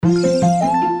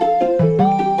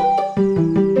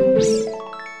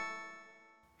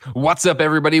What's up,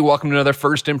 everybody? Welcome to another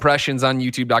First Impressions on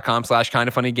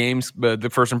youtube.com/kindoffunnygames, the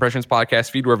First Impressions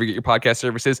podcast feed, wherever you get your podcast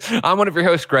services. I'm one of your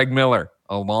hosts, Greg Miller,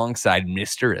 alongside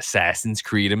Mr. Assassin's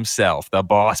Creed himself, the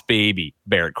boss baby,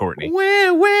 Barrett Courtney.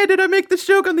 Where did I make this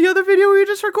joke on the other video we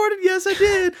just recorded? Yes, I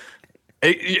did.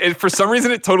 For some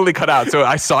reason, it totally cut out. So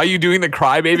I saw you doing the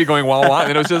crybaby going wah wah, and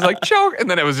then it was just like choke, and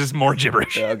then it was just more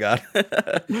gibberish. Oh, God.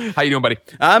 How you doing, buddy?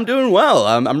 I'm doing well.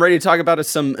 I'm ready to talk about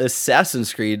some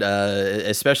Assassin's Creed,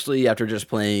 especially after just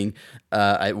playing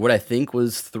what I think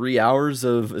was 3 hours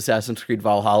of Assassin's Creed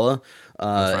Valhalla.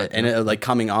 And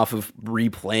coming off of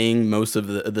replaying most of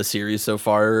the series so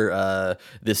far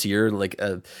this year.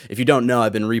 If you don't know,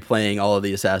 I've been replaying all of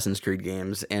the Assassin's Creed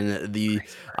games, and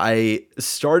I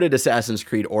started Assassin's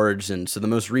Creed Origins, so the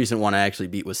most recent one I actually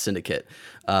beat was Syndicate.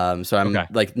 So I'm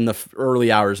in the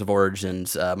early hours of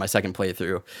Origins, my second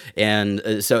playthrough,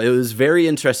 and so it was very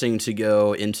interesting to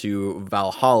go into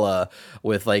Valhalla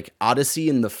with Odyssey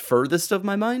in the furthest of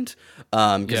my mind,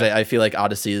 because I feel like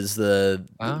Odyssey is the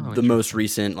most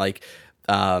recent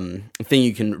thing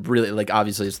you can really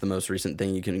obviously it's the most recent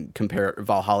thing you can compare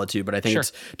Valhalla to, but I think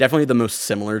it's definitely the most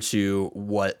similar to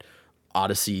what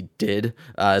Odyssey did,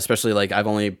 especially I've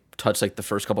only touched the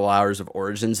first couple hours of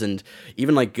Origins, and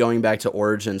even going back to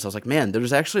Origins, I was like, man,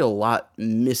 there's actually a lot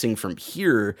missing from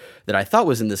here that I thought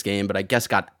was in this game, but I guess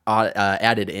got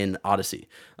added in Odyssey.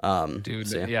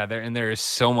 There is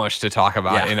so much to talk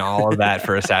about in all of that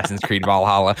for Assassin's Creed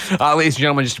Valhalla. Ladies and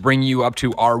gentlemen, just to bring you up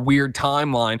to our weird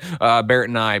timeline, Barrett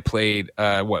and I played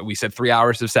we said 3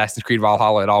 hours of Assassin's Creed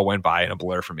Valhalla. It all went by in a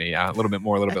blur for me, a little bit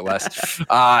more, a little bit less.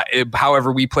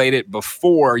 However, we played it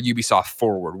before Ubisoft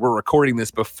Forward. We're recording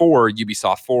this before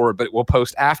Ubisoft Forward, but it will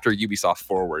post after Ubisoft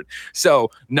Forward.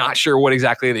 So not sure what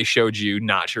exactly they showed you,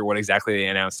 not sure what exactly they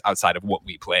announced outside of what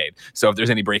we played. So if there's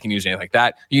any breaking news or anything like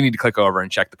that, you need to click over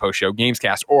and check the post-show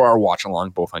Gamescast or our watch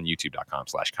along, both on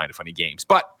youtube.com/kindoffunnygames.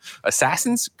 But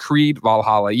Assassin's Creed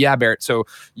Valhalla, Barrett, so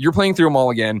you're playing through them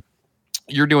all again.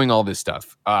 You're doing all this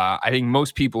stuff. I think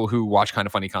most people who watch Kind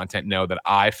of Funny content know that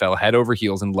I fell head over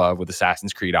heels in love with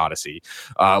Assassin's Creed Odyssey.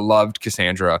 Loved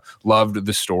Cassandra, loved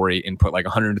the story, and put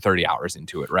 130 hours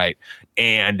into it, right?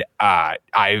 And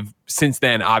I've since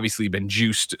then obviously been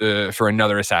juiced for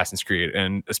another Assassin's Creed,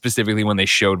 and specifically when they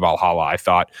showed Valhalla, I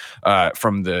thought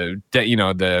from the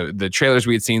trailers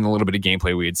we had seen, a little bit of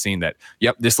gameplay we had seen, that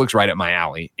this looks right up my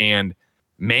alley. And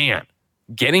man,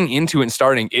 getting into it and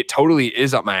starting, it totally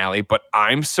is up my alley, but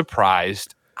I'm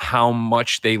surprised how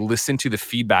much they listened to the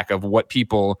feedback of what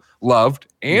people loved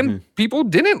and people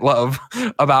didn't love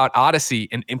about Odyssey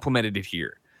and implemented it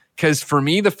here. Because for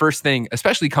me, the first thing,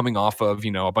 especially coming off of,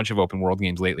 a bunch of open world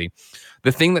games lately,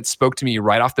 the thing that spoke to me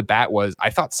right off the bat was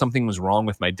I thought something was wrong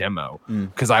with my demo,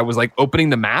 because I was opening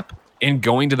the map and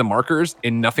going to the markers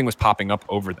and nothing was popping up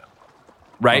over them.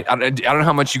 Right? I don't know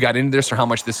how much you got into this or how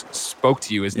much this spoke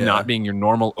to you as not being your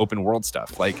normal open world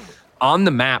stuff. On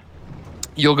the map,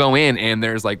 you'll go in and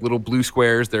there's little blue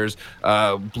squares. There's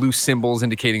blue symbols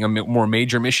indicating a more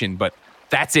major mission, but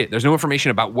that's it. There's no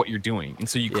information about what you're doing. And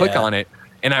so you click on it,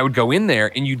 and I would go in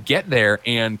there, and you'd get there,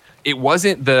 and it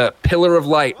wasn't the pillar of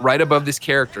light right above this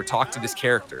character, talk to this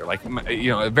character.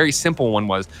 A very simple one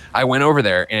was I went over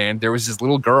there, and there was this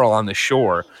little girl on the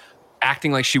shore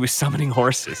acting like she was summoning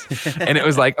horses. And it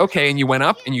was okay. And you went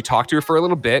up and you talked to her for a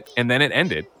little bit, and then it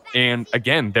ended. And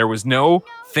again, there was no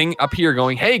thing up here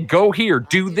going, hey, go here,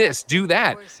 do this, do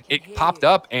that. It popped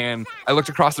up, and I looked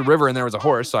across the river, and there was a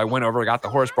horse. So I went over, got the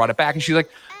horse, brought it back, and she's like,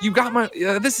 you got my,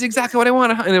 this is exactly what I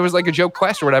want. And it was a joke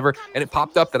quest or whatever. And it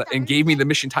popped up and gave me the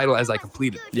mission title as I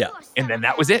completed it. Yeah. And then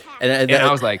that was it. And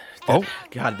I was like, oh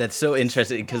God, that's so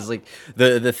interesting, because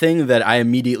the thing that I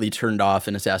immediately turned off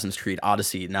in Assassin's Creed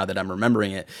Odyssey, now that I'm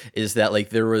remembering it, is that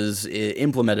there was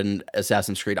implemented in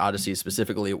Assassin's Creed Odyssey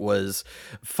specifically, was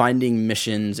finding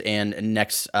missions and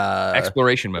next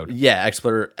exploration mode. Yeah,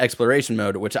 exploration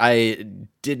mode, which I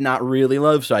did not really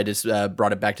love, so I just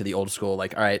brought it back to the old school. All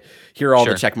right, here are all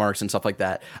the check marks and stuff like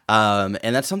that.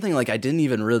 And that's something I didn't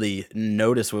even really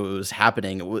notice what was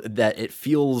happening. That it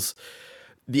feels.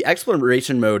 The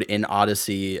exploration mode in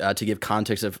Odyssey, to give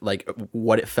context of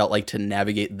what it felt like to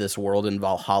navigate this world in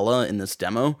Valhalla in this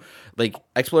demo,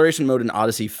 exploration mode in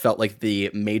Odyssey felt like the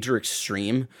major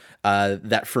extreme,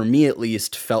 that for me at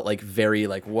least felt very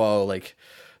whoa,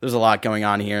 there's a lot going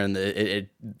on here, and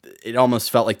it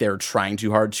almost felt like they were trying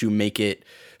too hard to make it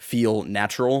feel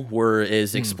natural,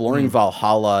 whereas exploring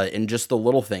Valhalla and just the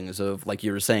little things of, like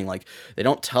you were saying, like they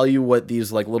don't tell you what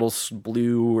these like little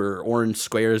blue or orange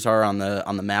squares are on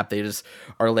the map. They just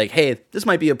are like, hey, this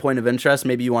might be a point of interest.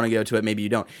 Maybe you want to go to it, maybe you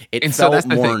don't. It felt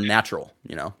more natural,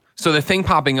 you know? So the thing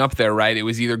popping up there, right? It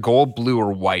was either gold, blue,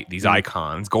 or white, these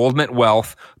icons. Gold meant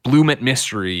wealth, blue meant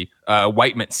mystery,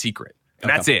 white meant secret. And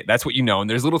that's it. That's what you know. And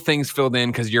there's little things filled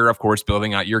in because you're, of course,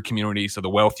 building out your community. So the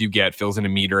wealth you get fills in a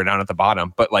meter down at the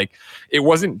bottom. But like, it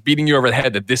wasn't beating you over the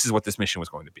head that this is what this mission was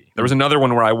going to be. There was another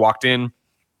one where I walked in.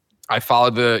 I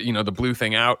followed the blue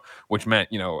thing out, which meant,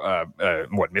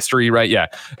 mystery, right? Yeah.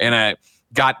 And I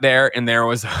got there and there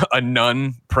was a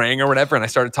nun praying or whatever. And I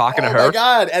started talking to her. Oh my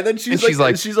God. And then she's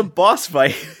like, she's a boss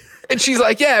fight. And she's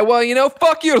like, yeah, well,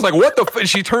 fuck you. I was like, what the f-? And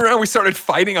she turned around, we started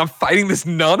fighting. I'm fighting this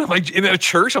nun. I'm like, in a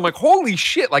church. I'm like, holy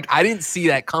shit. Like, I didn't see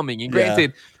that coming. And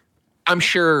granted, I'm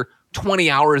sure 20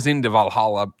 hours into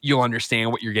Valhalla, you'll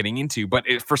understand what you're getting into. But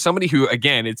for somebody who,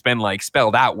 again, it's been like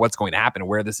spelled out what's going to happen and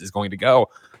where this is going to go,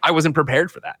 I wasn't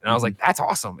prepared for that. And I was like, that's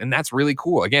awesome. And that's really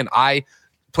cool. Again, I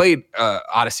played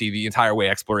Odyssey the entire way,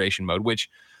 exploration mode, which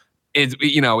is,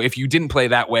 if you didn't play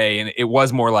that way, and it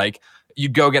was more like,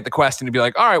 you'd go get the quest and it'd be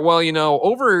like, all right, well,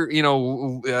 over,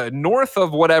 north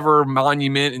of whatever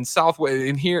monument in southwest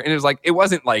in here. And it was like, it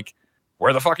wasn't like,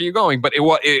 where the fuck are you going? But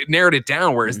it narrowed it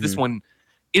down. Whereas this one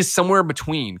is somewhere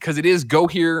between, because it is go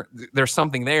here, there's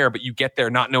something there, but you get there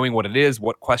not knowing what it is,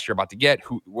 what quest you're about to get,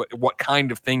 what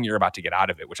kind of thing you're about to get out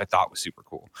of it, which I thought was super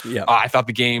cool. Yeah. I thought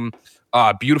the game,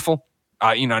 beautiful.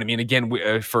 You know what I mean?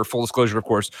 Again, for full disclosure, of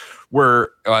course,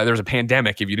 there's a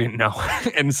pandemic, if you didn't know.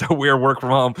 And so we were work from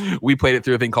home. We played it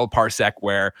through a thing called Parsec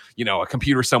where, a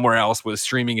computer somewhere else was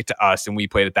streaming it to us and we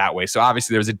played it that way. So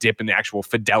obviously there's a dip in the actual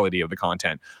fidelity of the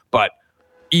content. But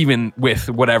even with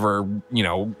whatever,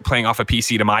 playing off a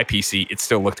PC to my PC, it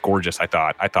still looked gorgeous, I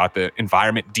thought. I thought the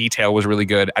environment detail was really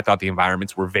good. I thought the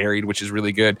environments were varied, which is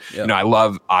really good. Yep. I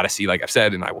love Odyssey, like I've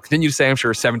said, and I will continue to say, I'm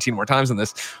sure, 17 more times on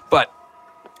this. But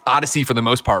Odyssey, for the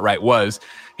most part, right, was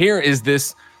here is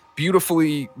this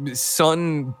beautifully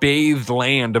sun-bathed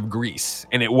land of Greece,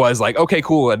 and it was like, okay,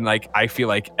 cool, and like I feel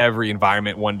like every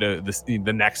environment one to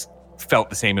the next felt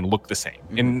the same and looked the same,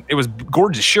 and it was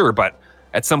gorgeous, sure, but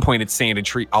at some point it's sand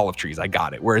and olive trees. I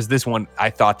got it. Whereas this one, I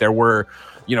thought there were,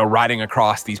 riding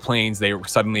across these plains,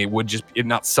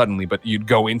 not suddenly, but you'd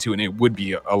go into and it would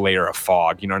be a layer of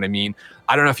fog. You know what I mean?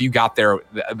 I don't know if you got there.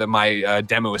 My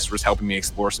demoist was helping me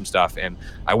explore some stuff, and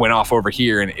I went off over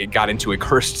here and it got into a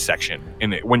cursed section.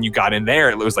 And when you got in there,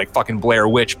 it was like fucking Blair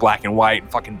Witch, black and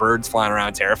white, fucking birds flying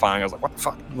around, terrifying. I was like, what the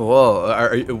fuck?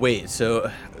 Whoa, wait,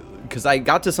 so, because I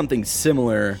got to something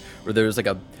similar where there was like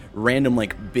a random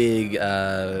like big,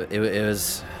 it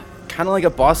was kind of like a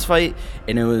boss fight,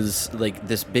 and it was like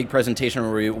this big presentation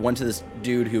where we went to this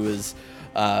dude who was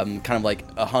kind of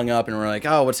like hung up, and we're like,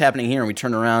 oh, what's happening here? And we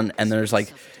turn around and there's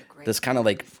like this kind of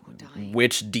like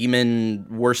witch demon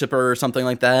worshiper or something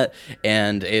like that,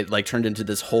 and it like turned into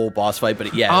this whole boss fight. But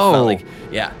it felt like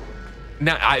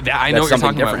now I know what you're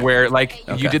talking about, where like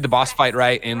you did the boss fight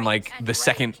right in like the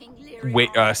second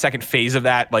phase of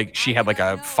that, like she had like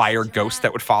a fire ghost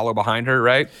that would follow behind her,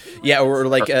 right? Yeah, or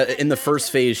like in the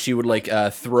first phase, she would like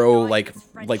throw like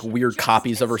weird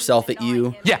copies of herself at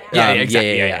you. Yeah,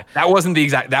 exactly. Yeah. That wasn't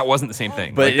the same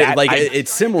thing. But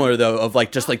it's similar though, of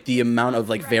like just like the amount of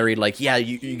like varied, like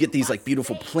you get these like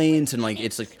beautiful plains and like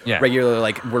it's like regular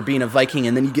like we're being a Viking,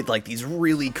 and then you get like these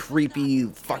really creepy,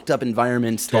 fucked up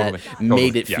environments that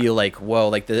made it feel like, whoa,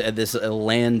 like this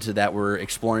land that we're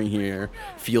exploring here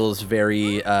feels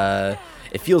very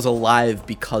it feels alive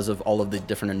because of all of the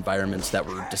different environments that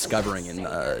we're discovering in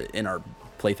our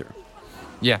playthrough.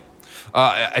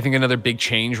 I think another big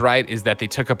change, right, is that they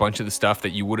took a bunch of the stuff that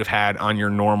you would have had on your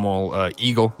normal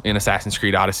eagle in Assassin's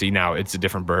Creed Odyssey. Now it's a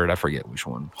different bird. I forget which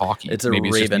one. Hawky. It's a Maybe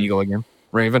raven. It's just an eagle again.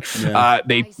 Raven. Yeah.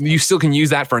 You still can use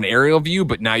that for an aerial view,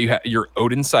 but now you have your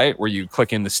Odin sight where you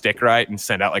click in the stick, right, and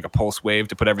send out like a pulse wave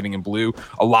to put everything in blue.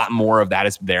 A lot more of that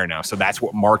is there now. So that's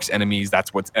what marks enemies.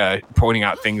 That's what's pointing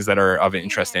out things that are of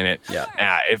interest in it.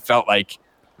 Yeah. It felt like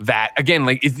that again.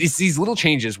 Like it's these little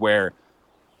changes where,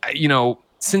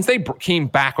 since they came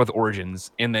back with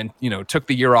Origins and then took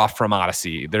the year off from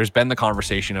Odyssey, there's been the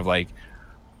conversation of like,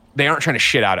 they aren't trying to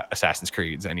shit out Assassin's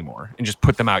Creeds anymore and just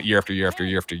put them out year after year after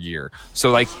year after year. So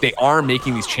like they are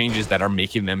making these changes that are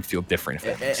making them feel different.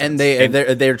 And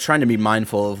they're trying to be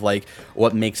mindful of like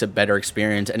what makes a better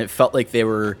experience. And it felt like they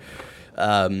were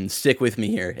stick with me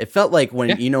here. It felt like when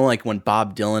like when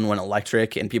Bob Dylan went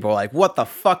electric and people were like, what the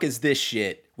fuck is this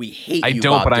shit? we hate I you,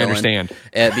 don't, Bob but Dylan, I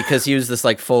understand. Because he was this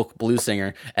like folk blues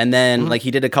singer, and then like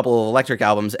he did a couple of electric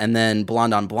albums, and then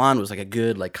Blonde on Blonde was like a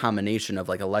good like combination of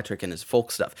like electric and his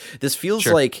folk stuff. This feels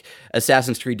like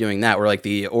Assassin's Creed doing that, where like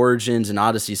the Origins and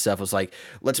Odyssey stuff was like,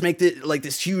 let's make it like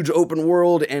this huge open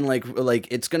world, and like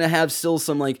it's gonna have still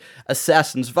some like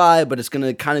Assassin's vibe, but it's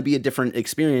gonna kind of be a different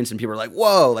experience. And people are like,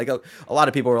 whoa, like a lot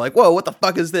of people were like, whoa, what the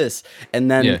fuck is this? And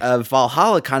then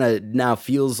Valhalla kind of now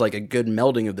feels like a good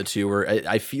melding of the two, where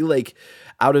I feel like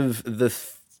out of the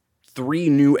three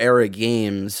new era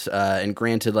games, and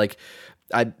granted, like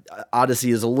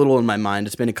Odyssey is a little in my mind.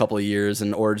 It's been a couple of years,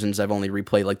 and Origins I've only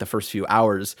replayed like the first few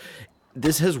hours.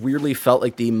 This has weirdly felt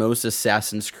like the most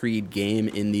Assassin's Creed game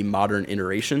in the modern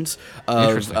iterations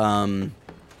of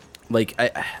like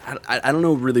I don't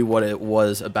know really what it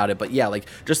was about it, but yeah, like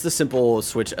just the simple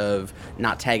switch of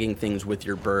not tagging things with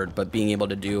your bird, but being able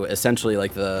to do essentially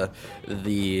like the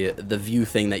view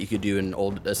thing that you could do in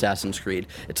old Assassin's Creed.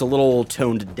 It's a little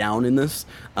toned down in this,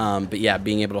 but yeah,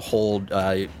 being able to hold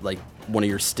like one of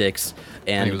your sticks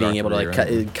and being able to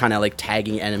like kind of like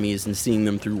tagging enemies and seeing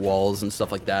them through walls and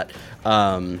stuff like that.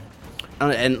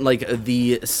 And like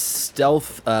the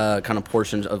stealth kind of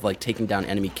portions of like taking down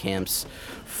enemy camps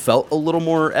felt a little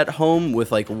more at home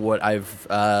with like what I've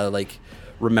like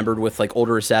remembered with like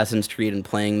older Assassin's Creed and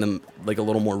playing them like a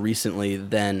little more recently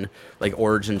than like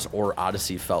Origins or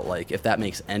Odyssey felt like, if that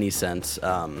makes any sense.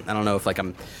 I don't know if like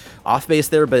I'm off base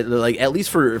there, but like at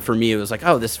least for me it was like,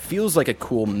 oh, this feels like a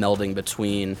cool melding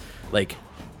between like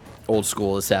old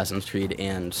school Assassin's Creed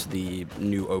and the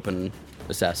new open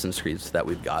Assassin's Creeds that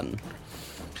we've gotten.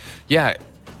 Yeah,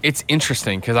 it's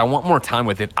interesting because I want more time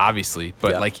with it, obviously,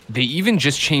 but like they even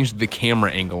just changed the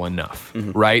camera angle enough,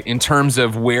 right? In terms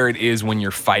of where it is when you're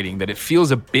fighting, that it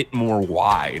feels a bit more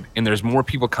wide and there's more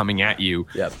people coming at you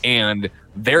and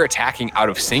they're attacking out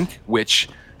of sync, which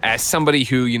as somebody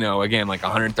who, you know, again, like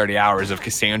 130 hours of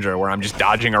Cassandra where I'm just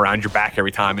dodging around your back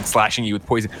every time and slashing you with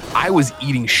poison, I was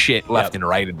eating shit left and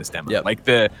right in this demo. Like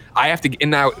I have to, and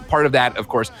now part of that, of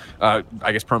course, I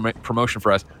guess promotion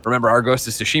for us. Remember, our Ghost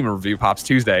of Tsushima review pops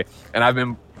Tuesday, and I've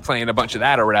been playing a bunch of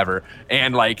that or whatever.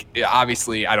 And like,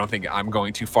 obviously, I don't think I'm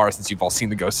going too far since you've all seen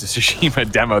the Ghost of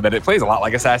Tsushima demo that it plays a lot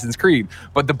like Assassin's Creed,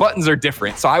 but the buttons are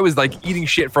different. So I was like eating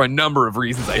shit for a number of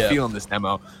reasons I feel in this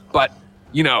demo. But,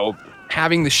 you know,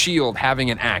 having the shield,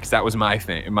 having an axe, that was my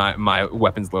thing, my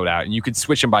weapons loadout. And you could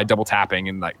switch them by double tapping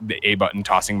and like the A button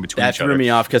tossing between each other. That threw me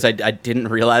off because I didn't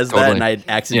realize that, and I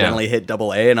accidentally hit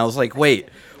double A, and I was like, wait,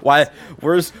 why?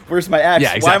 Where's my axe?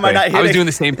 Yeah, exactly. Why am I not hitting? I was doing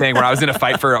the same thing where I was in a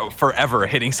fight for forever,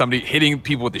 hitting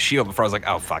people with the shield before I was like,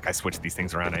 oh fuck, I switched these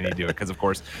things around. I need to do it because of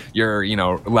course your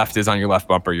left is on your left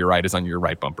bumper, your right is on your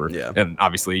right bumper, and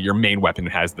obviously your main weapon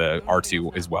has the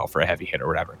R2 as well for a heavy hit or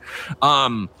whatever.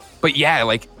 But yeah,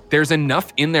 like there's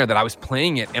enough in there that I was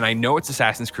playing it, and I know it's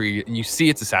Assassin's Creed, and you see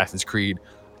it's Assassin's Creed,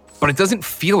 but it doesn't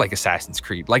feel like Assassin's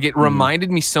Creed. Like it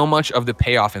reminded me so much of the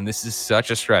payoff, and this is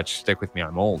such a stretch. Stick with me,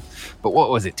 I'm old. But what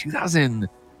was it? 2000?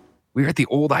 We were at the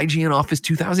old IGN office,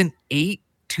 2008,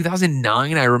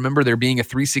 2009. I remember there being a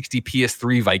 360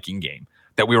 PS3 Viking game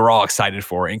that we were all excited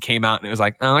for and came out and it was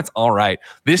like, oh, it's all right.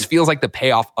 This feels like the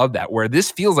payoff of that, where this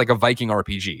feels like a Viking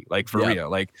RPG, like for real,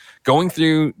 like going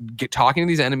through, talking to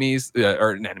these enemies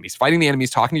fighting the enemies,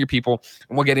 talking to your people.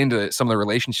 And we'll get into some of the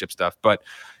relationship stuff, but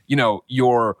you know,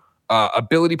 your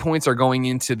ability points are going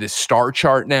into this star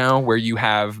chart now where you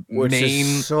have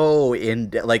is so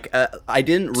I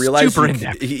didn't realize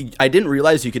I didn't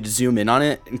realize you could zoom in on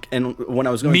it. And when I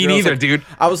was going me neither, dude,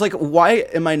 I was like, why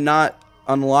am I not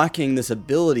unlocking this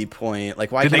ability point?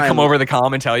 Like, why did they come over the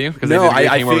comm and tell you? No,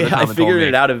 I figured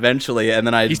it out eventually, and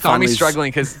then I saw me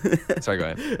struggling because sorry, go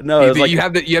ahead. No, it was like, you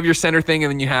have your center thing,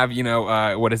 and then you have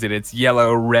what is it? It's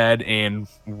yellow, red, and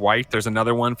white. There's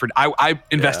another one for I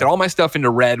invested all my stuff into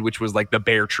red, which was like the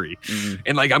bear tree,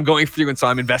 and like I'm going through, and so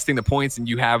I'm investing the points, and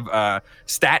you have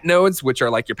stat nodes, which are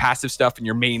like your passive stuff, and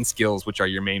your main skills, which are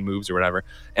your main moves or whatever.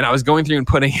 And I was going through and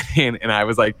putting it in, and I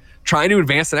was like trying to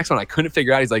advance the next one. I couldn't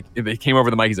figure out. He's like, they came over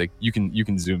the mic. He's like, you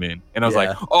can zoom in. And I was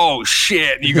like, oh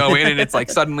shit. And you go in and it's like,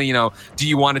 suddenly, do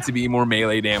you want it to be more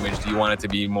melee damage? Do you want it to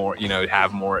be more,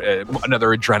 have more, another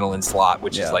adrenaline slot,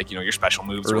 which is like, your special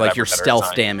moves or like your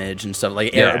stealth damage and stuff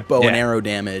like bow and arrow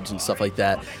damage and stuff like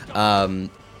that. And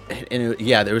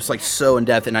there was like so in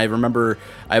depth. And I remember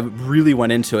I really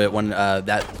went into it when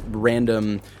that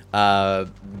random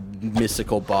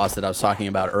mystical boss that I was talking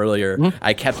about earlier,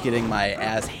 I kept getting my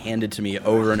ass handed to me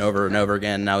over and over and over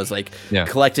again. And I was like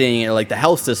collecting like the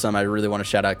health system. I really want to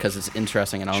shout out because it's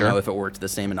interesting, and I don't know if it worked the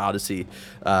same in Odyssey.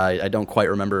 I don't quite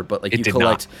remember, but like you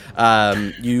collect,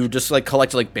 you just like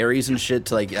collect like berries and shit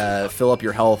to like fill up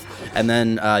your health, and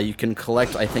then you can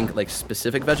collect, I think, like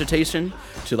specific vegetation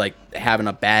to like have in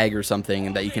a bag or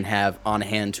something that you can have on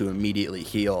hand to immediately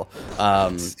heal.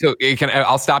 So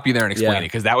I'll stop you there and explain it,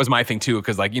 because that was my thing too.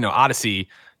 Because like, you know, Odyssey,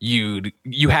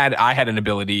 I had an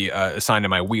ability assigned to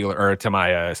my wheel or to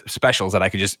my specials that I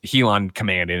could just heal on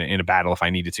command in a battle if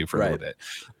I needed to for a little bit,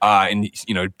 and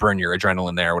you know, burn your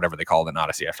adrenaline there, or whatever they call it in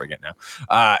Odyssey, I forget now.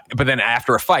 But then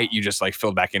after a fight, you just like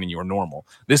filled back in and you were normal.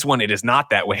 This one, it is not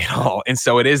that way at all, and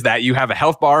so it is that you have a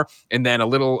health bar and then a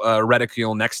little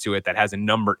reticule next to it that has a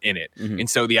number in it, and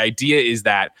so the idea is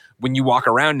that when you walk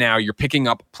around now, you're picking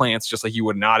up plants just like you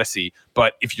would in Odyssey,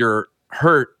 but if you're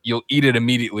hurt, you'll eat it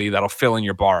immediately. That'll fill in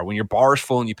your bar. When your bar is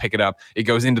full and you pick it up, it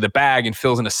goes into the bag and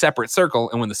fills in a separate circle.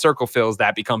 And when the circle fills,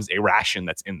 that becomes a ration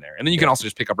that's in there. And then you can also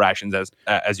just pick up rations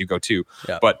as you go too.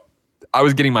 Yeah. But I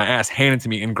was getting my ass handed to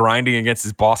me and grinding against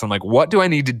this boss. I'm like, what do I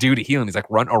need to do to heal? And he's like,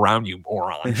 run around, you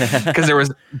moron. Because there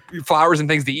was flowers and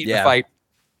things to eat in the fight.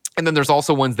 And then there's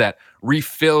also ones that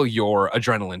refill your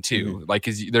adrenaline too. Like,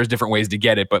 cause there's different ways to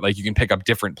get it, but like you can pick up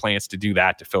different plants to do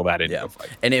that, to fill that in.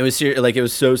 And it was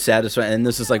so satisfying. And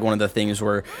this is like one of the things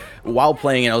where while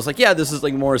playing it, I was like, yeah, this is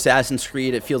like more Assassin's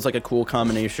Creed. It feels like a cool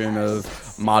combination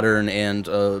of modern and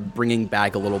bringing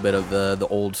back a little bit of the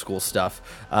old school stuff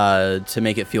to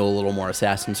make it feel a little more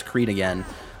Assassin's Creed again.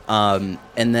 And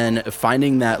then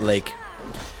finding that, like,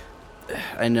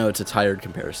 I know it's a tired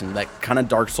comparison, that kind of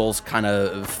Dark Souls kind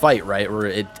of fight, right? Where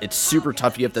it's super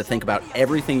tough. You have to think about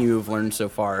everything you've learned so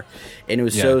far. And it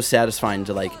was so satisfying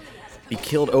to like be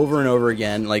killed over and over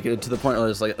again, like to the point where it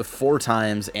was like 4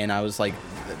 times, and I was like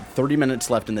 30 minutes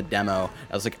left in the demo.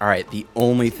 I was like, all right, the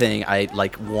only thing I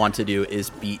like want to do is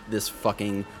beat this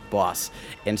fucking boss.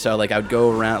 And so like I would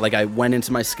go around, like I went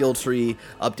into my skill tree,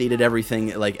 updated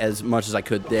everything like as much as I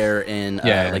could there in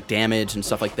like damage and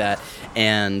stuff like that,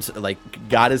 and like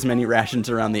got as many rations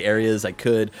around the area as I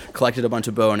could, collected a bunch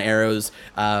of bow and arrows,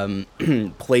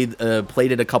 played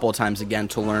it a couple of times again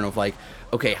to learn of like,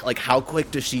 okay, like how quick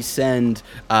does she send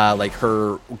like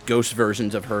her ghost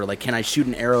versions of her? Like, can I shoot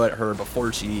an arrow at her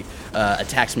before she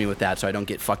attacks me with that so I don't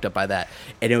get fucked up by that?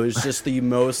 And it was just the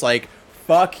most like,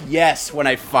 fuck yes, when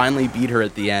I finally beat her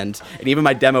at the end. And even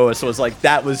my demoist was like,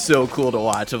 that was so cool to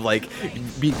watch, of like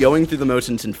be going through the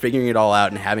motions and figuring it all out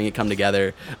and having it come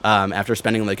together after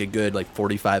spending like a good like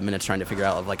 45 minutes trying to figure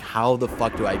out of like, how the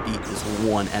fuck do I beat this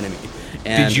one enemy?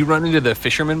 And did you run into the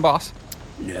fisherman boss?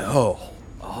 No.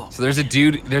 So there's a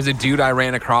dude I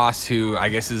ran across who I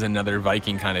guess is another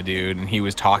Viking kind of dude, and he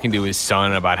was talking to his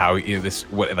son about how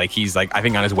he's like, I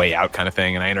think on his way out kind of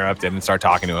thing, and I interrupted and started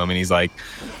talking to him, and he's like,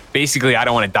 basically, I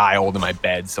don't want to die old in my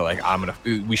bed, so like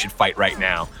we should fight right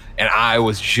now. And I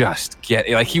was just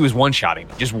he was one-shotting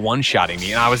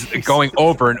me, and I was going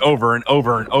over and over and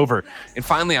over and over, and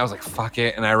finally I was like, fuck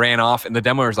it, and I ran off, and the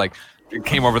demoer was like,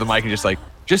 came over the mic and just like,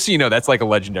 just so you know, that's like a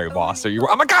legendary boss. So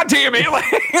I'm like, God damn it!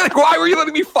 Like, why were you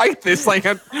letting me fight this? Like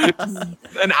an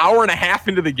hour and a half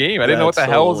into the game, I didn't know what the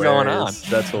hell was going on.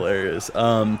 That's hilarious.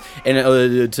 And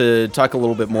to talk a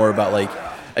little bit more about like,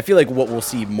 I feel like what we'll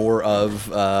see more of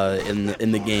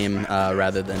in the game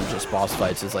rather than just boss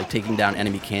fights is like taking down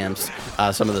enemy camps,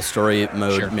 some of the story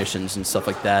mode missions and stuff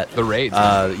like that. The raids.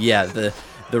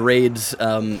 The raids,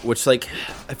 which like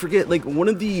I forget, like one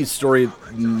of the story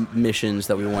missions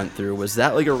that we went through, was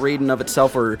that like a raid in of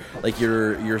itself, or like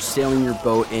you're sailing your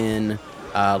boat in,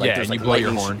 like there's like you blow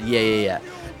your horn. Yeah.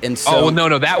 And so,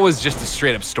 no, that was just a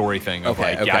straight up story thing. Of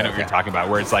I know what you're talking about,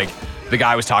 where it's like the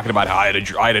guy was talking about how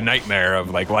I had a nightmare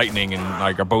of like lightning and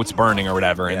like our boat's burning or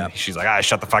whatever, and she's like,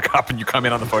 shut the fuck up, and you come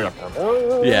in on the phone.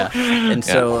 And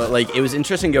so like it was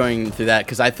interesting going through that,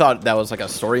 because I thought that was like a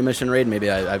story mission raid.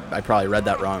 Maybe I probably read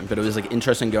that wrong, but it was like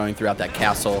interesting going throughout that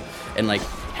castle and like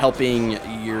helping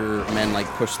your men like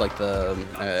push like the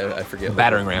I forget, the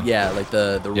battering ram. Yeah, like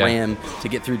the ram to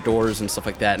get through doors and stuff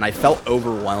like that, and I felt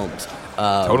overwhelmed.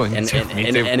 Totally.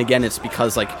 And again, it's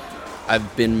because like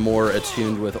I've been more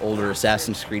attuned with older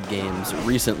Assassin's Creed games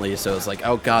recently, so it's like,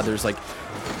 oh god, there's like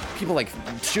people like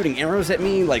shooting arrows at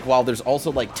me, like while there's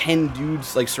also like 10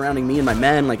 dudes like surrounding me and my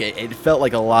men. Like it felt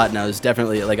like a lot, and I was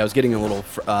definitely like, I was getting a little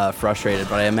frustrated,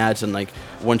 but I imagine like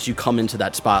once you come into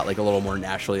that spot like a little more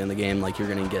naturally in the game, like you're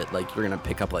gonna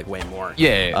pick up like way more.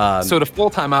 So to full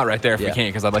time out right there if we can,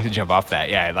 because I'd like to jump off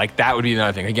that. Like that would be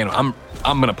another thing. Again, I'm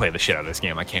gonna play the shit out of this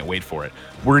game. I can't wait for it.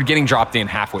 We're getting dropped in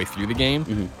halfway through the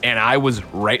game, and I was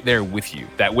right there with you.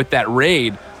 That with that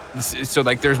raid, So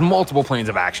like there's multiple planes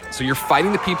of action. So you're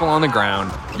fighting the people on the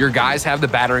ground. Your guys have the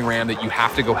battering ram that you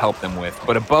have to go help them with.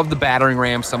 But above the battering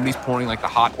ram, somebody's pouring like the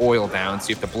hot oil down. So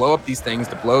you have to blow up these things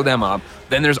to blow them up.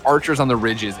 Then there's archers on the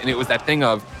ridges. And it was that thing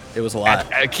of, it was a lot.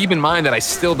 Keep in mind that I'm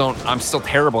still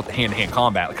terrible at the hand-to-hand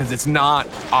combat because it's not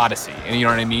Odyssey. And you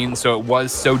know what I mean? So it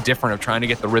was so different of trying to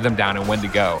get the rhythm down and when to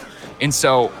go. And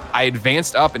so I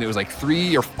advanced up, and it was like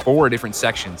 3 or 4 different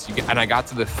sections. And I got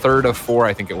to the third of 4,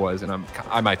 I think it was. And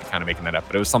I might be kind of making that up,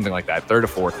 but it was something like that, third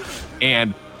of 4.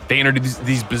 And they introduced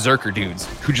these berserker dudes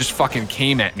who just fucking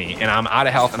came at me, and I'm out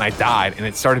of health, and I died, and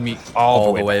it started me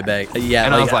all the way back. Yeah,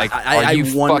 and I was like, are you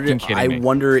fucking kidding me? I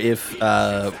wonder if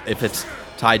it's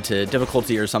tied to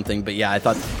difficulty or something, but yeah, I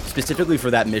thought specifically for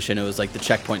that mission, it was like the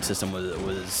checkpoint system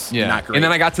was not great. And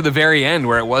then I got to the very end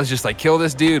where it was just like, kill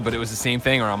this dude, but it was the same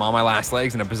thing, or I'm on my last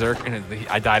legs and a berserker, and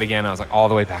I died again. I was like all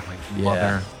the way back, like,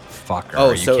 motherfucker. Oh,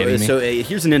 are you kidding me? So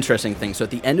here's an interesting thing. So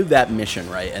at the end of that mission,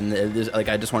 right, and like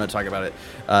I just want to talk about it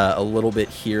a little bit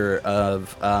here.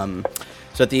 Of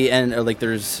so at the end,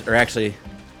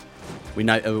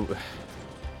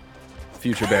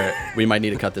 future Barrett, we might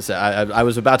need to cut this out. I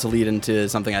was about to lead into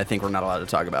something I think we're not allowed to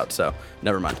talk about, so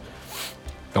never mind.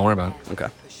 Don't worry about it. Okay.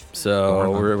 So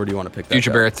where do you want to pick that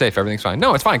Future up? Barrett's safe. Everything's fine.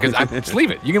 No, it's fine because just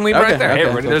leave it. You can leave it right there.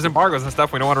 Okay, Hey, there's embargoes and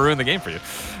stuff. We don't want to ruin the game for you.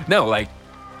 No, like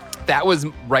that was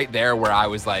right there where I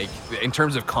was like, in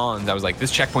terms of cons, I was like,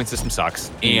 this checkpoint system sucks.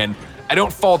 And I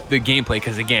don't fault the gameplay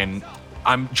because, again,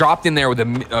 I'm dropped in there with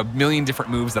a million different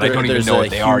moves that I don't even know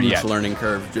what they are yet. There's a huge learning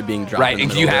curve being dropped. Right,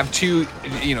 and you have two,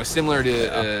 similar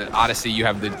to Odyssey, you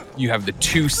have the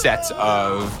 2 sets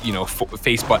of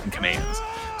face button commands.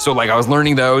 So like I was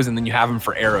learning those, and then you have them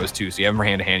for arrows too. So you have them for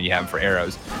hand to hand, you have them for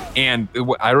arrows. And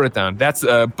I wrote it down. That's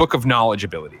a book of knowledge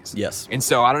abilities. Yes. And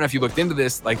so I don't know if you looked into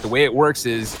this. Like the way it works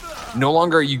is, no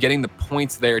longer are you getting the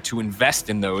points there to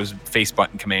invest in those face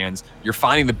button commands. You're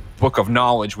finding the book of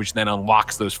knowledge, which then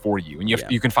unlocks those for you. And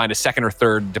you can find a second or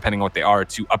third, depending on what they are,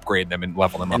 to upgrade them and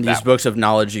level them up. And these books of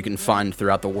knowledge you can find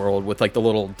throughout the world with like the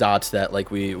little dots that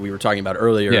like we were talking about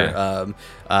earlier. Yeah.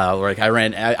 Like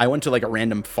I went to like a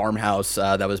random farmhouse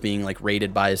that was being like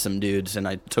raided by some dudes, and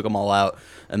I took them all out,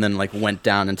 and then like went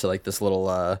down into like this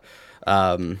little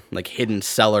like hidden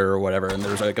cellar or whatever, and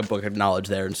there's like a book of knowledge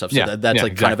there and stuff. So that's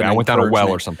like kind of an I went down a well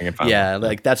or something and found them.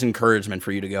 Like that's encouragement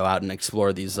for you to go out and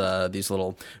explore these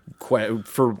little,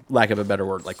 for lack of a better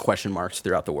word, like question marks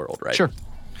throughout the world, right? Sure.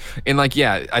 And like,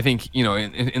 I think,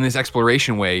 in this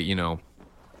exploration way,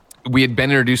 we had been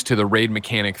introduced to the raid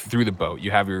mechanic through the boat. You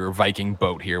have your Viking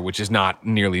boat here, which is not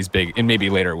nearly as big, and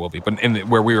maybe later it will be, but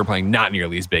where we were playing, not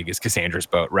nearly as big as Cassandra's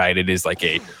boat, right? It is like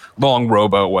a long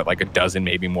rowboat, like a dozen,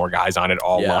 maybe more guys on it,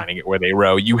 all lining it where they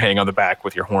row. You hang on the back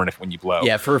with your horn when you blow.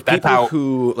 Yeah, for people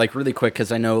who, like, really quick,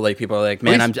 because I know, like, people are like,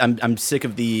 man, I'm sick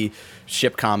of the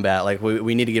ship combat. Like,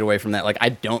 we need to get away from that. Like, I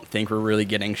don't think we're really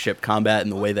getting ship combat in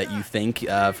the way that you think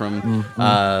from,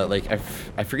 like,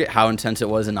 I forget how intense it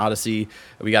was in Odyssey.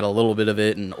 We got a little bit of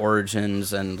it in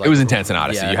Origins, and like, it was intense in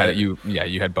Odyssey.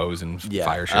 You had bows and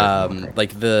fire shields.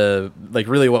 Like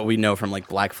really what we know from like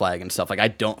Black Flag and stuff. Like I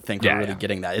don't think we're really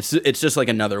getting that. It's just like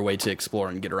another way to explore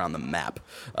and get around the map.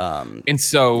 And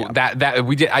so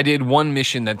I did one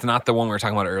mission that's not the one we were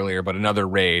talking about earlier, but another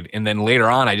raid. And then later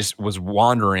on, I just was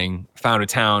wandering, found a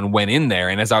town, went in there,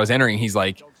 and as I was entering, he's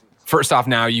like, first off,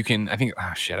 now you can, I think,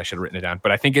 I should have written it down,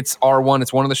 but I think it's R1.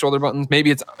 It's one of the shoulder buttons.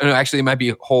 Maybe actually it might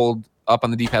be hold up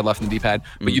on the D-pad, left on the D-pad,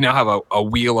 but you now have a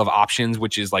wheel of options,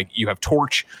 which is like you have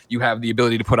torch, you have the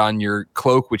ability to put on your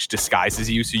cloak, which disguises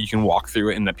you so you can walk through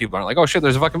it, and that people aren't like, oh shit,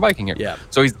 there's a fucking Viking here. Yeah.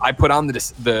 So I put on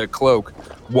the cloak,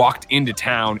 walked into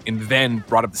town, and then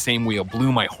brought up the same wheel,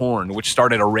 blew my horn, which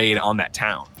started a raid on that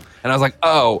town. And I was like,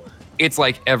 oh, it's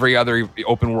like every other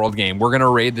open world game. We're going to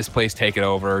raid this place, take it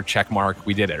over, check mark,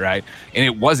 we did it, right? And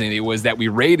it wasn't. It was that we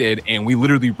raided, and we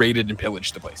literally raided and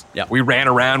pillaged the place. Yeah. We ran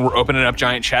around, we're opening up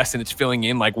giant chests, and it's filling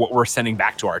in like what we're sending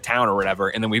back to our town or whatever,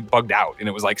 and then we bugged out, and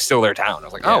it was like still their town. I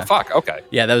was like, oh, fuck, okay.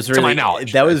 Yeah, that was really, to my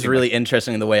knowledge. That was really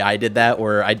interesting the way I did that,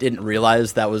 where I didn't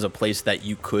realize that was a place that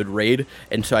you could raid,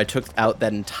 and so I took out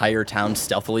that entire town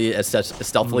stealthily as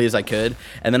I could,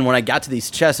 and then when I got to these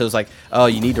chests, I was like, oh,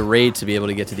 you need to raid to be able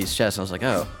to get to these chests. I was like,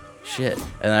 oh, shit.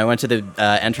 And then I went to the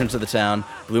entrance of the town,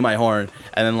 blew my horn,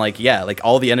 and then like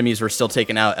all the enemies were still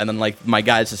taken out, and then like my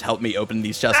guys just helped me open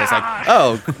these chests. I was like,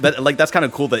 oh, that's kind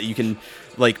of cool that you can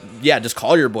just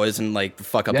call your boys and like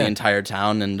fuck up the entire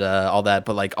town and all that,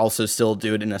 but like also still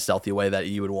do it in a stealthy way that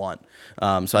you would want.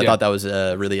 So I thought that was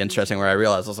really interesting, where I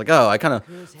realized I was like, oh, I kind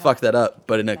of fucked that up,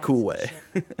 but in a cool way.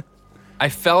 I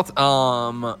felt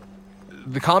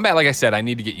the combat, like I said, I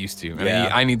need to get used to. Yeah.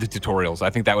 I need the tutorials. I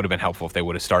think that would have been helpful if they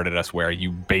would have started us where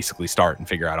you basically start and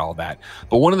figure out all that.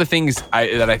 But one of the things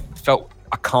that I felt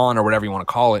a con or whatever you want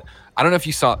to call it, I don't know if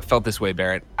you felt this way,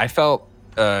 Barrett. I felt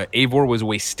Eivor was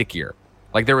way stickier.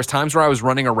 Like there was times where I was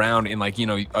running around in like,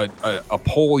 a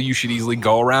pole you should easily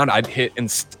go around. I'd hit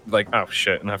and oh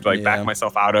shit, and I have to back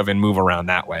myself out of and move around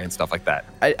that way and stuff like that.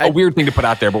 A weird thing to put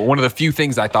out there, but one of the few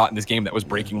things I thought in this game that was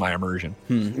breaking my immersion.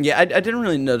 Yeah, I didn't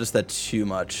really notice that too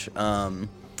much. So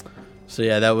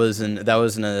yeah, that wasn't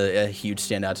a huge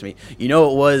standout to me. You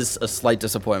know, it was a slight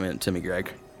disappointment to me,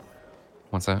 Greg.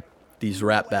 What's that? These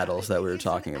rap battles that we were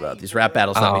talking about. These rap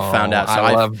battles that we found out. So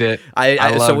I loved it.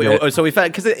 So we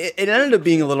found, because it ended up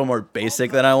being a little more basic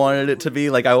than I wanted it to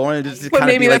be. Like I wanted it to kind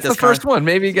of be like this. Maybe that's the first one.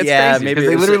 Maybe it gets basic. Maybe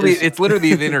it's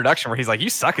literally the introduction where he's like, "You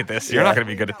suck at this. You're not going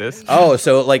to be good at this." Oh,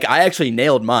 so like I actually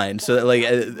nailed mine. So like,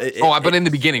 but in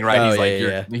the beginning, right? He's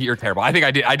like, "You're terrible." I think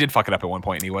I did fuck it up at one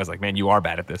point, and he was like, "Man, you are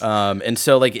bad at this." And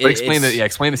so like, explain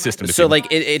the system. So like,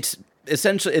 it's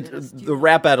essentially the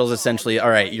rap battle is essentially,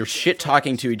 all right, you're shit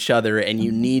talking to each other and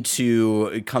you need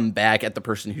to come back at the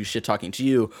person who's shit talking to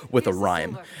you with a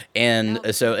rhyme. And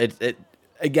so it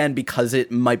again, because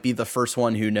it might be the first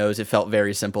one, who knows, it felt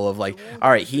very simple of like,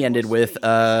 all right, he ended with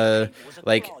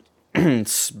like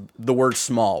the word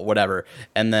small, whatever,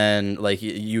 and then like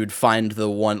you would find the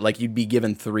one, like you'd be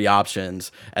given 3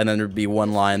 options, and then there'd be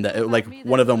one line that like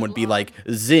one of them would be like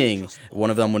zing, one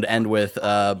of them would end with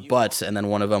butts, and then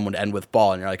one of them would end with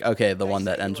ball, and you're like, okay, the one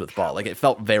that ends with ball. Like it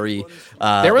felt very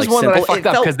there was like one simple. That I fucked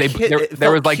up because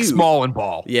there was like cute. Small and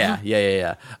ball. Yeah.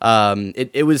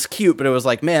 It was cute, but it was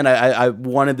like, man, I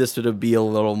wanted this to be a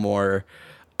little more,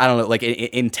 I don't know, like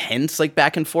intense, like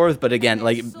back and forth. But again,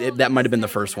 like that might have been the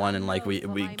first one, and like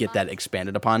we get that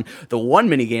expanded upon. The one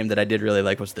mini game that I did really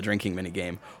like was the drinking mini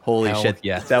game. Holy shit,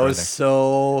 yes, that was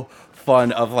so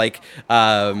fun. Of like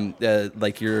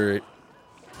you're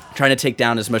trying to take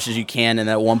down as much as you can, and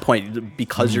at one point,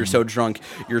 because you're so drunk,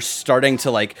 you're starting to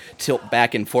like tilt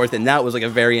back and forth, and that was like a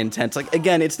very intense. Like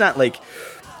again, it's not like,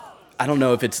 I don't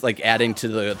know if it's like adding to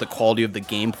the quality of the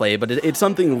gameplay, but it's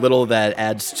something little that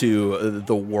adds to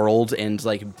the world and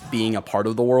like being a part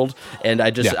of the world. And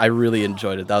I really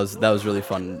enjoyed it. That was really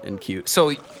fun and cute.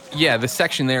 So yeah, the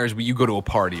section there is where you go to a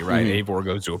party, right? Eivor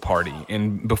goes to a party,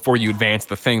 and before you advance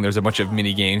the thing, there's a bunch of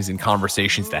mini games and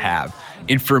conversations to have.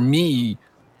 And for me,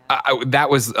 that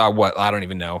was what, I don't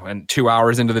even know, and 2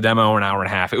 hours into the demo, an hour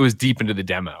and a half. It was deep into the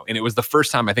demo, and it was the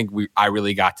first time I think I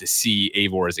really got to see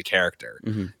Eivor as a character,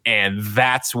 and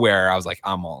that's where I was like,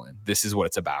 I'm all in. This is what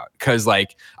it's about. Because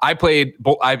like I played,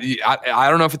 I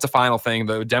don't know if it's a final thing.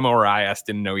 The demo or IS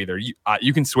didn't know either.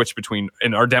 You can switch between,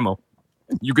 in our demo,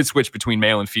 you could switch between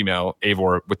male and female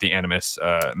Eivor with the Animus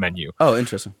menu. Oh,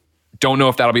 interesting. Don't know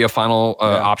if that'll be a final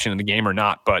option in the game or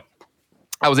not, but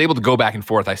I was able to go back and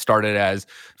forth. I started as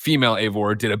female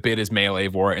Eivor, did a bit as male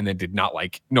Eivor, and then did not,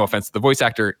 like, no offense to the voice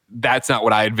actor, that's not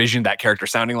what I envisioned that character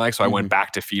sounding like. So I went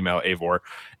back to female Eivor,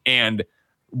 and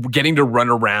getting to run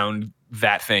around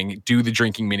that thing, do the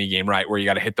drinking mini game, right, where you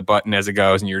got to hit the button as it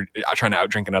goes, and you're trying to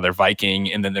outdrink another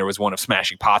Viking. And then there was one of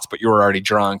smashing pots, but you were already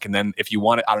drunk. And then if you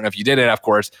want it, I don't know if you did it, of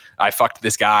course, I fucked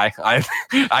this guy.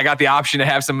 I got the option to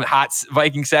have some hot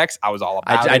Viking sex. I was all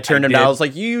about it. I turned him down. I was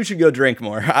like, you should go drink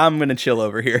more. I'm gonna chill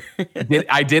over here.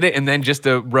 I did it, and then just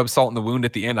to rub salt in the wound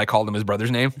at the end, I called him his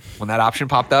brother's name when that option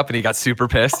popped up, and he got super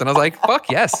pissed. And I was like, fuck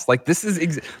yes, like this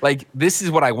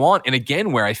is what I want. And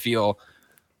again, where I feel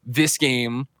this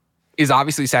game is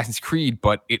obviously Assassin's Creed,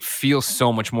 but it feels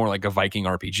so much more like a Viking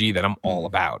RPG that I'm all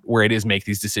about, where it is make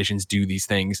these decisions, do these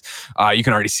things. You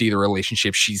can already see the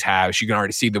relationship she's has. You can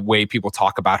already see the way people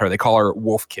talk about her. They call her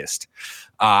wolf-kissed.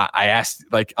 I asked,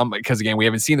 like, because again, we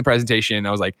haven't seen the presentation.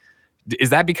 I was like,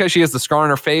 is that because she has the scar on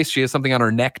her face? She has something on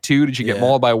her neck too. Did she get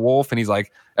mauled by a wolf? And he's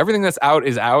like, everything that's out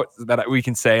is out that we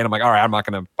can say. And I'm like, all right, I'm not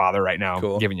going to bother right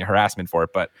now giving you harassment for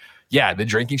it. But yeah, the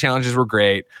drinking challenges were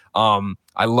great.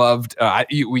 I loved,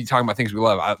 we talking about things we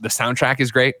love. The soundtrack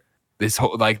is great. This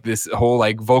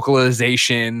whole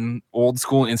vocalization, old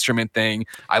school instrument thing.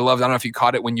 I loved, I don't know if you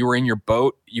caught it when you were in your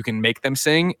boat, you can make them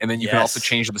sing, and then you can also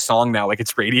change the song now, like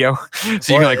it's radio. So you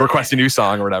can like request a new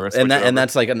song or whatever. And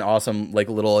that's like an awesome like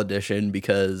little addition,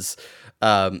 because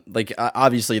like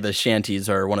obviously the shanties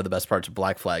are one of the best parts of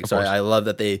Black Flag. So I love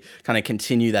that they kind of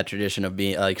continue that tradition of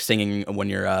being like singing when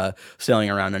you're sailing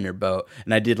around on your boat.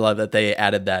 And I did love that they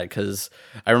added that, because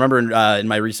I remember in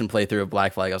my recent playthrough of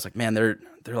Black Flag, I was like, man, they're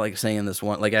like singing this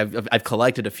one, like I've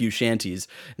collected a few shanties,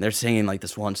 and they're singing like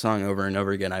this one song over and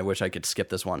over again. I wish I could skip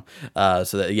this one.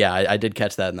 So that, I did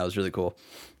catch that, and that was really cool.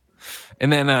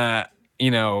 And then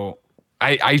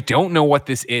I don't know what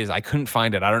this is. I couldn't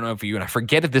find it. I don't know if and I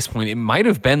forget at this point. It might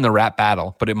have been the rap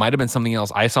battle, but it might have been something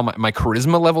else. I saw my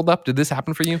charisma leveled up. Did this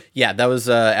happen for you? Yeah, that was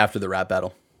after the rap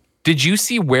battle. Did you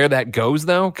see where that goes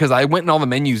though? Because I went in all the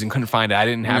menus and couldn't find it. I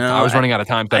didn't have. I was running out of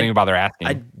time, so I didn't even bother asking.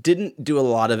 I didn't do a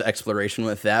lot of exploration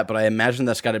with that, but I imagine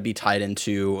that's got to be tied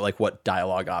into like what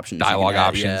dialogue options.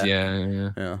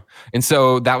 Yeah. And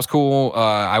so that was cool.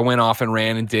 I went off and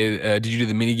ran and did. Did you do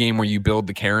the mini game where you build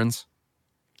the Karens?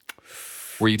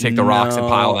 Where you take the rocks and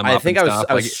pile them up. I think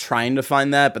I was trying to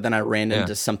find that, but then I ran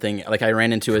into something. Like I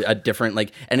ran into a different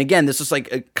like. And again, this is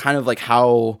like a, kind of like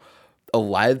how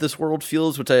alive this world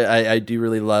feels, which I do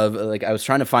really love. Like I was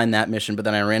trying to find that mission, but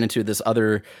then I ran into this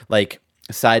other like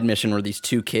side mission where these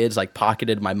two kids like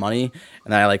pocketed my money,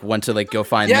 and I like went to like go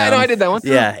find them. Yeah, I know, I did that one.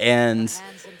 Yeah, and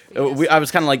I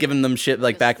was kind of like giving them shit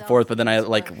like back and forth, but then I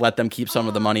like let them keep some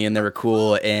of the money, and they were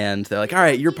cool. And they're like, "All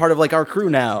right, you're part of like our crew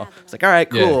now." It's like, "All right,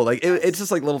 cool." Yeah. Like it's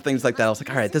just like little things like that. I was like,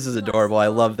 "All right, this is adorable. I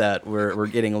love that we're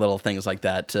getting little things like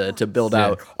that to build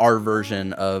out our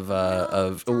version of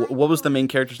what was the main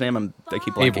character's name? I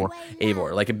keep blanking.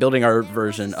 Eivor. Like building our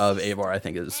version of Eivor, I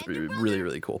think is really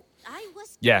really cool.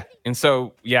 Yeah, and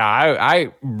so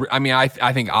I mean I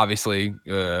think obviously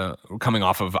coming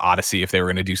off of Odyssey, if they were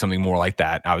going to do something more like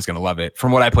that, I was going to love it.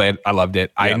 From what I played, I loved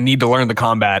it. Yeah. I need to learn the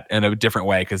combat in a different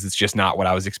way because it's just not what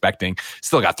I was expecting.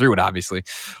 Still got through it, obviously.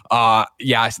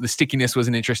 The stickiness was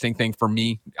an interesting thing for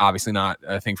me. Obviously not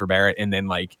a thing for Barrett. And then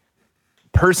like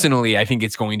personally, I think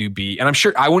it's going to be, and I'm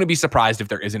sure I wouldn't be surprised if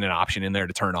there isn't an option in there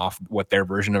to turn off what their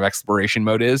version of exploration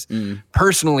mode is.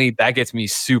 Personally, that gets me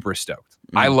super stoked.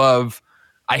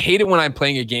 I hate it when I'm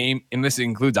playing a game, and this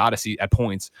includes Odyssey at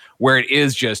points, where it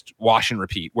is just wash and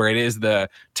repeat, where it is the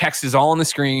text is all on the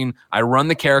screen. I run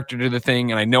the character to the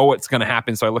thing, and I know what's going to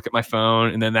happen, so I look at my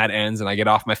phone, and then that ends, and I get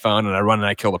off my phone, and I run and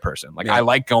I kill the person. Like I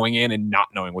like going in and not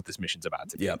knowing what this mission's about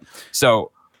to do.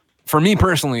 So for me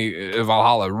personally,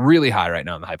 Valhalla really high right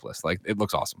now on the hype list. Like it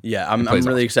looks awesome. Yeah, I'm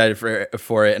really excited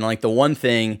for it. And like the one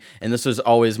thing, and this was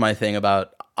always my thing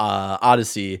about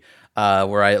Odyssey,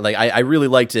 where I really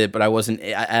liked it, but I wasn't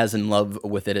as in love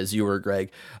with it as you were,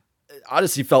 Greg.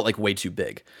 Odyssey felt like way too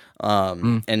big.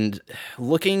 And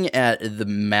looking at the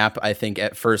map, I think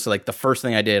at first, like the first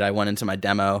thing I did, I went into my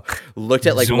demo, looked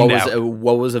at like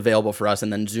what was available for us,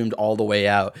 and then zoomed all the way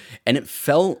out. And it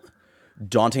felt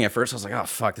daunting at first. I was like, oh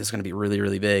fuck, this is gonna be really,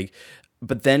 really big.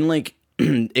 But then like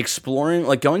exploring,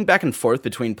 like going back and forth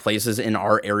between places in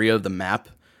our area of the map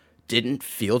didn't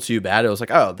feel too bad. It was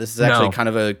like, oh, this is actually kind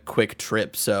of a quick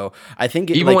trip. So I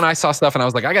think even when I saw stuff and I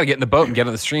was like, I gotta get in the boat and get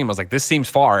on the stream, I was like, this seems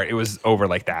far. It was over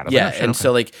like that.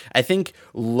 So like I think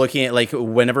looking at like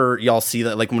whenever y'all see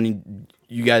that, like when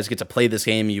you guys get to play this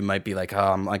game, you might be like,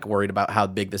 oh, I'm like worried about how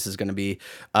big this is going to be.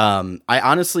 I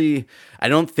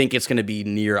don't think it's going to be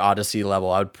near Odyssey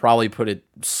level. I would probably put it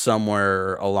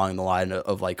somewhere along the line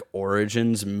of like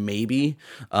Origins, maybe.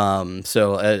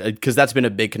 Because that's been a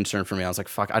big concern for me. I was like,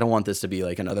 fuck, I don't want this to be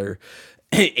like another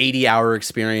 80-hour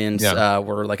experience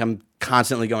where like I'm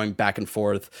constantly going back and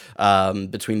forth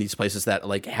between these places that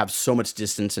like have so much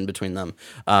distance in between them.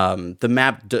 The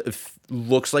map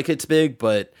looks like it's big,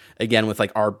 but again, with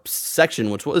like our section,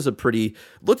 which was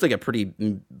looked like a pretty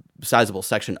sizable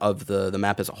section of the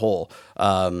map as a whole,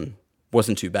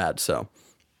 wasn't too bad. So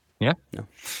yeah.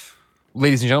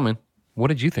 Ladies and gentlemen, what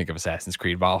did you think of Assassin's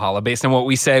Creed Valhalla? Based on what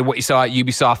we said, what you saw at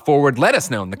Ubisoft Forward, let us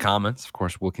know in the comments. Of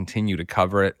course, we'll continue to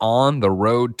cover it on the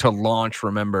road to launch.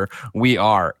 Remember, we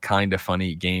are Kinda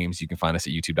Funny Games. You can find us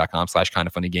at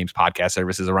youtube.com/kindafunnygames podcast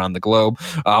services around the globe.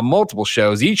 Multiple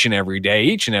shows each and every day,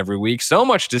 each and every week. So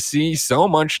much to see, so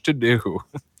much to do.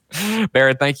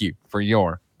 Barrett, thank you for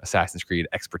your Assassin's Creed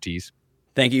expertise.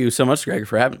 Thank you so much, Greg,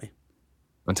 for having me.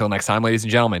 Until next time, ladies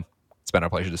and gentlemen, it's been our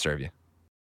pleasure to serve you.